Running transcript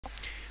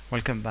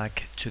Welcome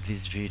back to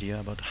this video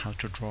about how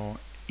to draw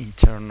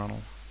internal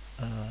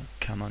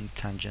common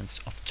tangents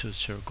of two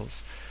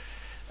circles.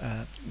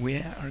 We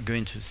are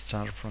going to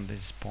start from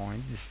this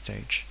point, this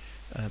stage,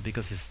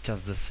 because it's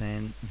just the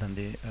same than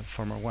the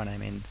former one. I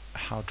mean,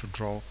 how to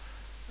draw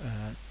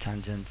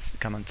tangents,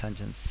 common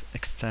tangents,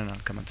 external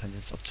common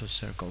tangents of two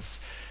circles.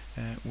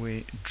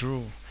 We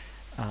drew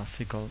a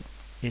circle.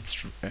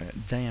 Its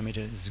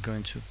diameter is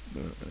going to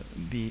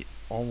be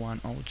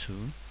O1,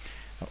 O2.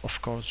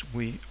 Of course,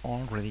 we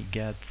already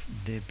get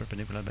the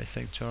perpendicular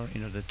bisector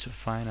in order to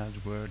find out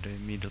where the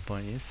middle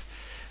point is,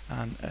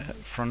 and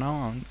from now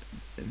on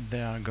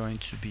there are going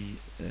to be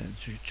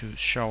to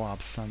show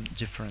up some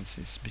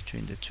differences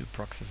between the two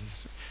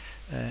processes.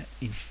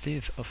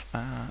 Instead of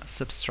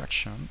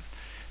subtraction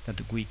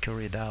that we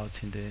carried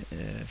out in the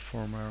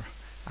former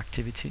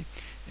activity,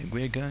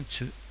 we're going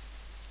to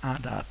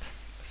add up.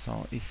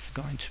 So it's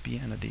going to be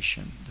an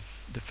addition.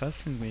 The first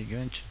thing we're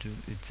going to do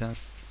is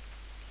just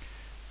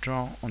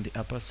draw on the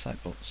upper side.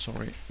 Oh,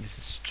 sorry, this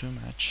is too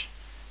much.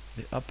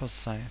 The upper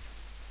side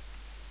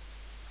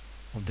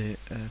of the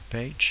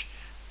page,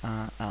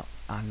 a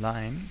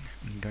line.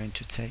 I'm going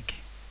to take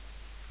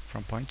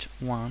from point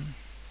 1,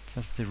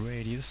 that's the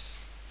radius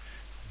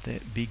of the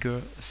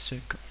bigger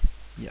circle.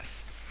 Yes,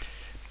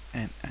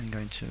 and I'm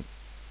going to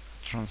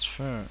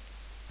transfer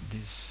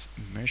this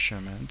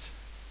measurement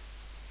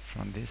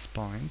from this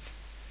point,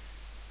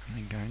 and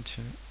I'm going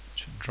to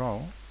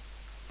draw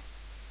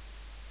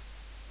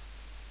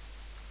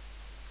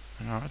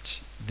an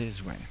arch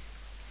this way.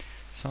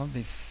 So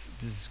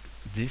this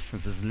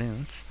distance, this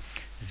length,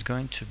 is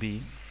going to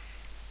be,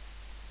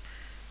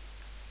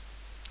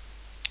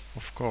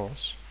 of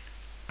course,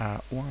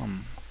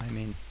 1. I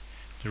mean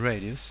the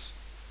radius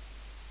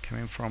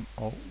coming from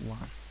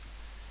O1.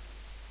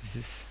 This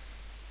is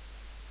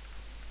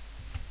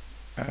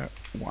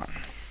 1.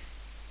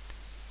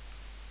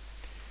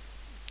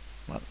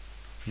 Well,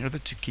 in order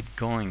to keep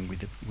going with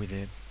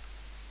the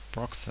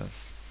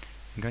process,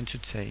 I'm going to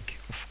take,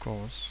 of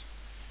course,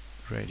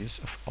 radius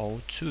of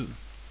O2.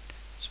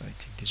 So I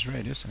take this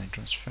radius and I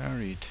transfer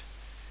it,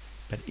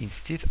 but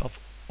instead of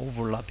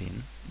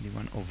overlapping the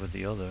one over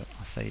the other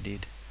as I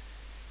did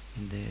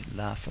in the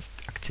last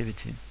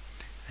activity,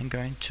 I'm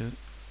going to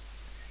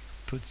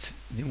put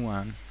the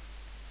one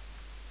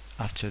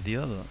after the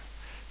other.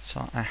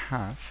 So I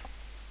have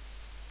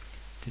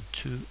the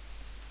two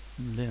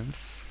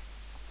lengths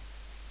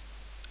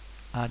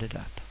added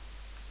up.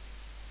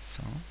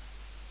 So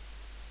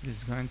this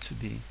is going to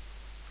be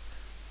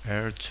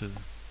R2.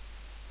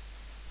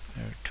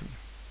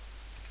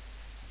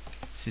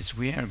 Since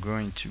we are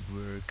going to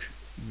work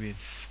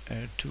with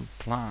R2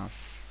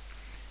 plus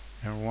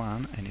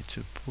R1, I need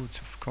to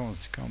put, of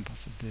course, the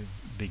compass at the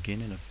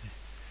beginning of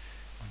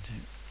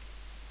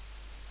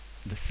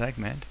the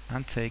segment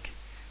and take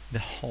the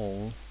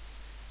whole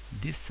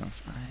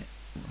distance. I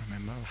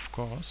remember, of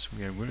course,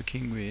 we are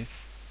working with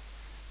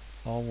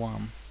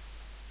O1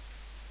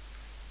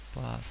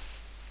 plus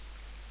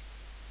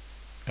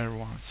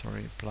R1,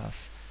 sorry,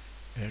 plus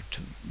R2.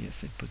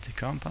 Yes, I put the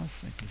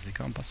compass, I place the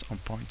compass on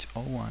point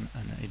O1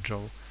 and I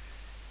draw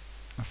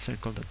a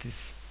circle that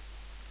is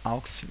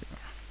auxiliar.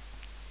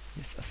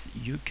 Yes, as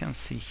you can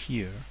see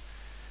here,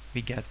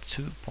 we get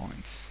 2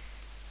 points.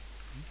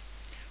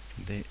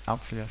 The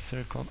auxiliar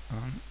circle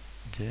and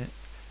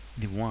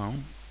the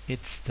one,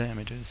 its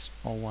diameter is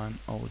O1,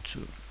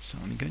 O2. So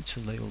I'm going to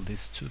label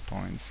these 2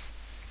 points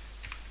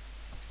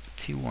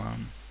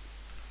T1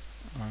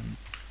 and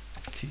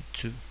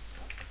T2.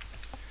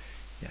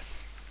 Yes.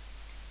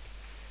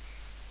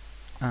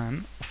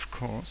 And of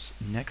course,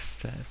 next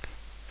step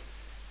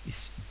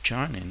is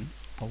joining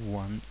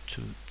O1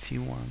 to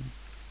T1.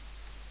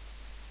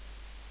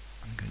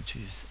 I'm going to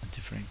use a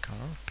different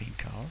color, pink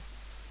color.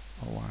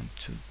 O1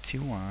 to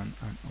T1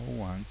 and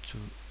O1 to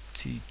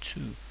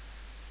T2,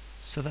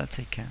 so that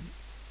I can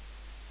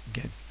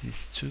get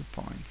these 2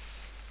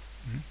 points.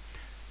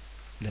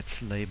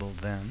 Let's label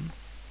them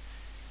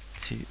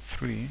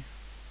T3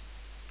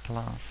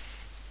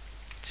 plus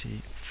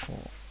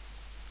T4.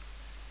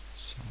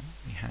 So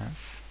we have,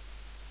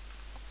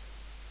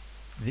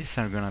 these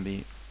are gonna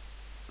be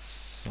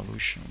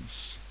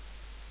solutions.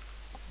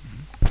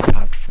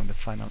 Apart from the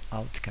final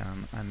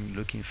outcome I'm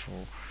looking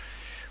for,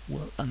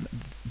 well,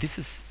 this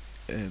is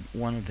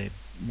one of the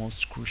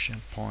most crucial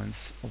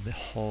points of the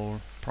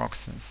whole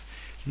process.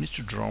 You need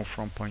to draw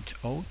from point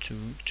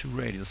O2 to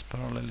radius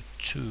parallel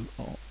to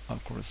or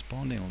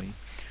correspondingly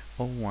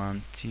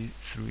O1,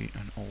 T3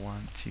 and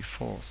O1,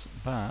 T4s,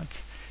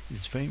 but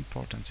it's very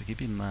important to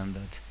keep in mind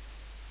that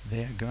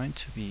they are going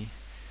to be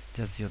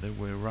just the other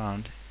way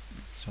around,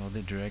 so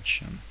the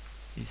direction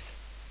is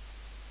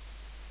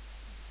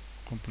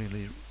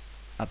completely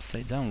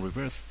upside down,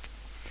 reversed.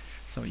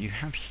 So you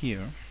have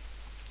here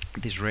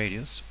this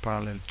radius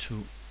parallel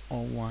to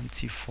O1,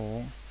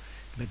 T4,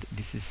 but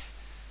this is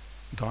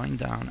going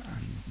down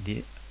and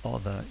the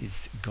other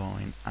is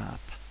going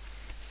up.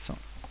 So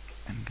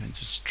I'm going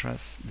to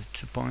stress the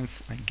 2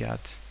 points I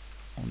got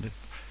on the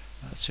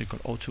circle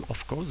O2.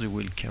 Of course, we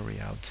will carry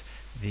out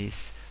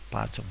this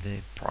part of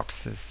the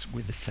process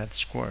with the set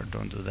square.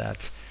 Don't do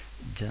that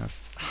just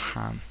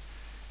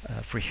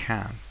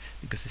freehand,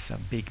 because it's a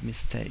big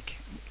mistake.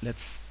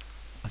 Let's,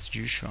 as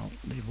usual,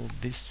 label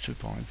these 2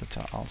 points that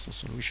are also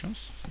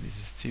solutions. So this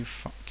is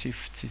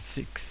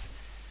T6.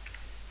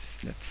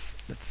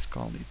 Let's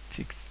call it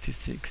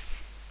T6.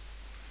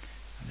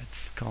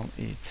 Let's call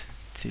it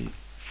T5.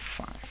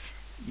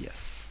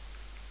 Yes.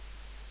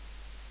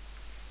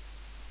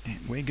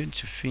 And we're going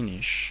to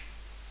finish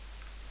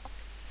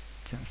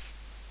just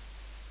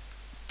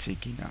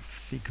taking a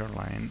thicker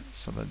line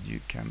so that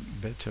you can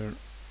better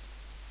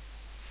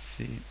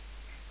see.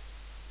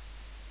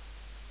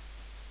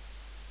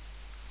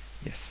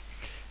 Yes,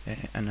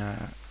 and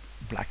a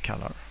black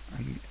color.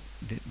 And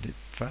the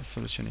first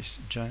solution is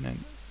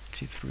joining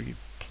T3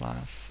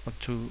 plus, or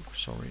 2,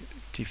 sorry,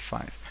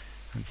 T5,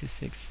 and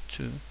T6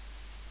 to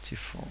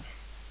T4.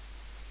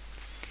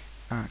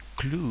 A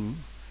clue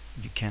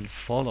you can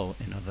follow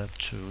in order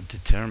to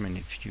determine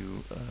if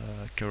you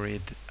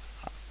carried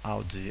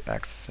out the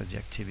exercise, the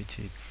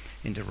activity,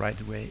 in the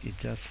right way is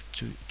just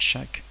to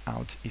check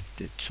out if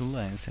the 2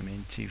 lines, I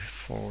mean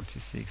T4,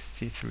 T6,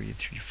 T3,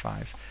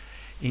 T5,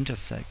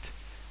 intersect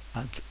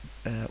at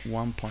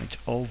one point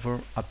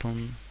over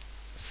upon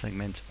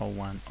segment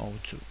O1,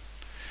 O2.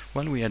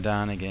 When we are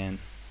done again,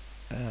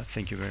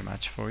 thank you very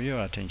much for your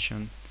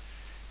attention.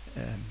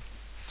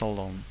 So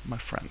long, my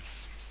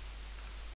friends.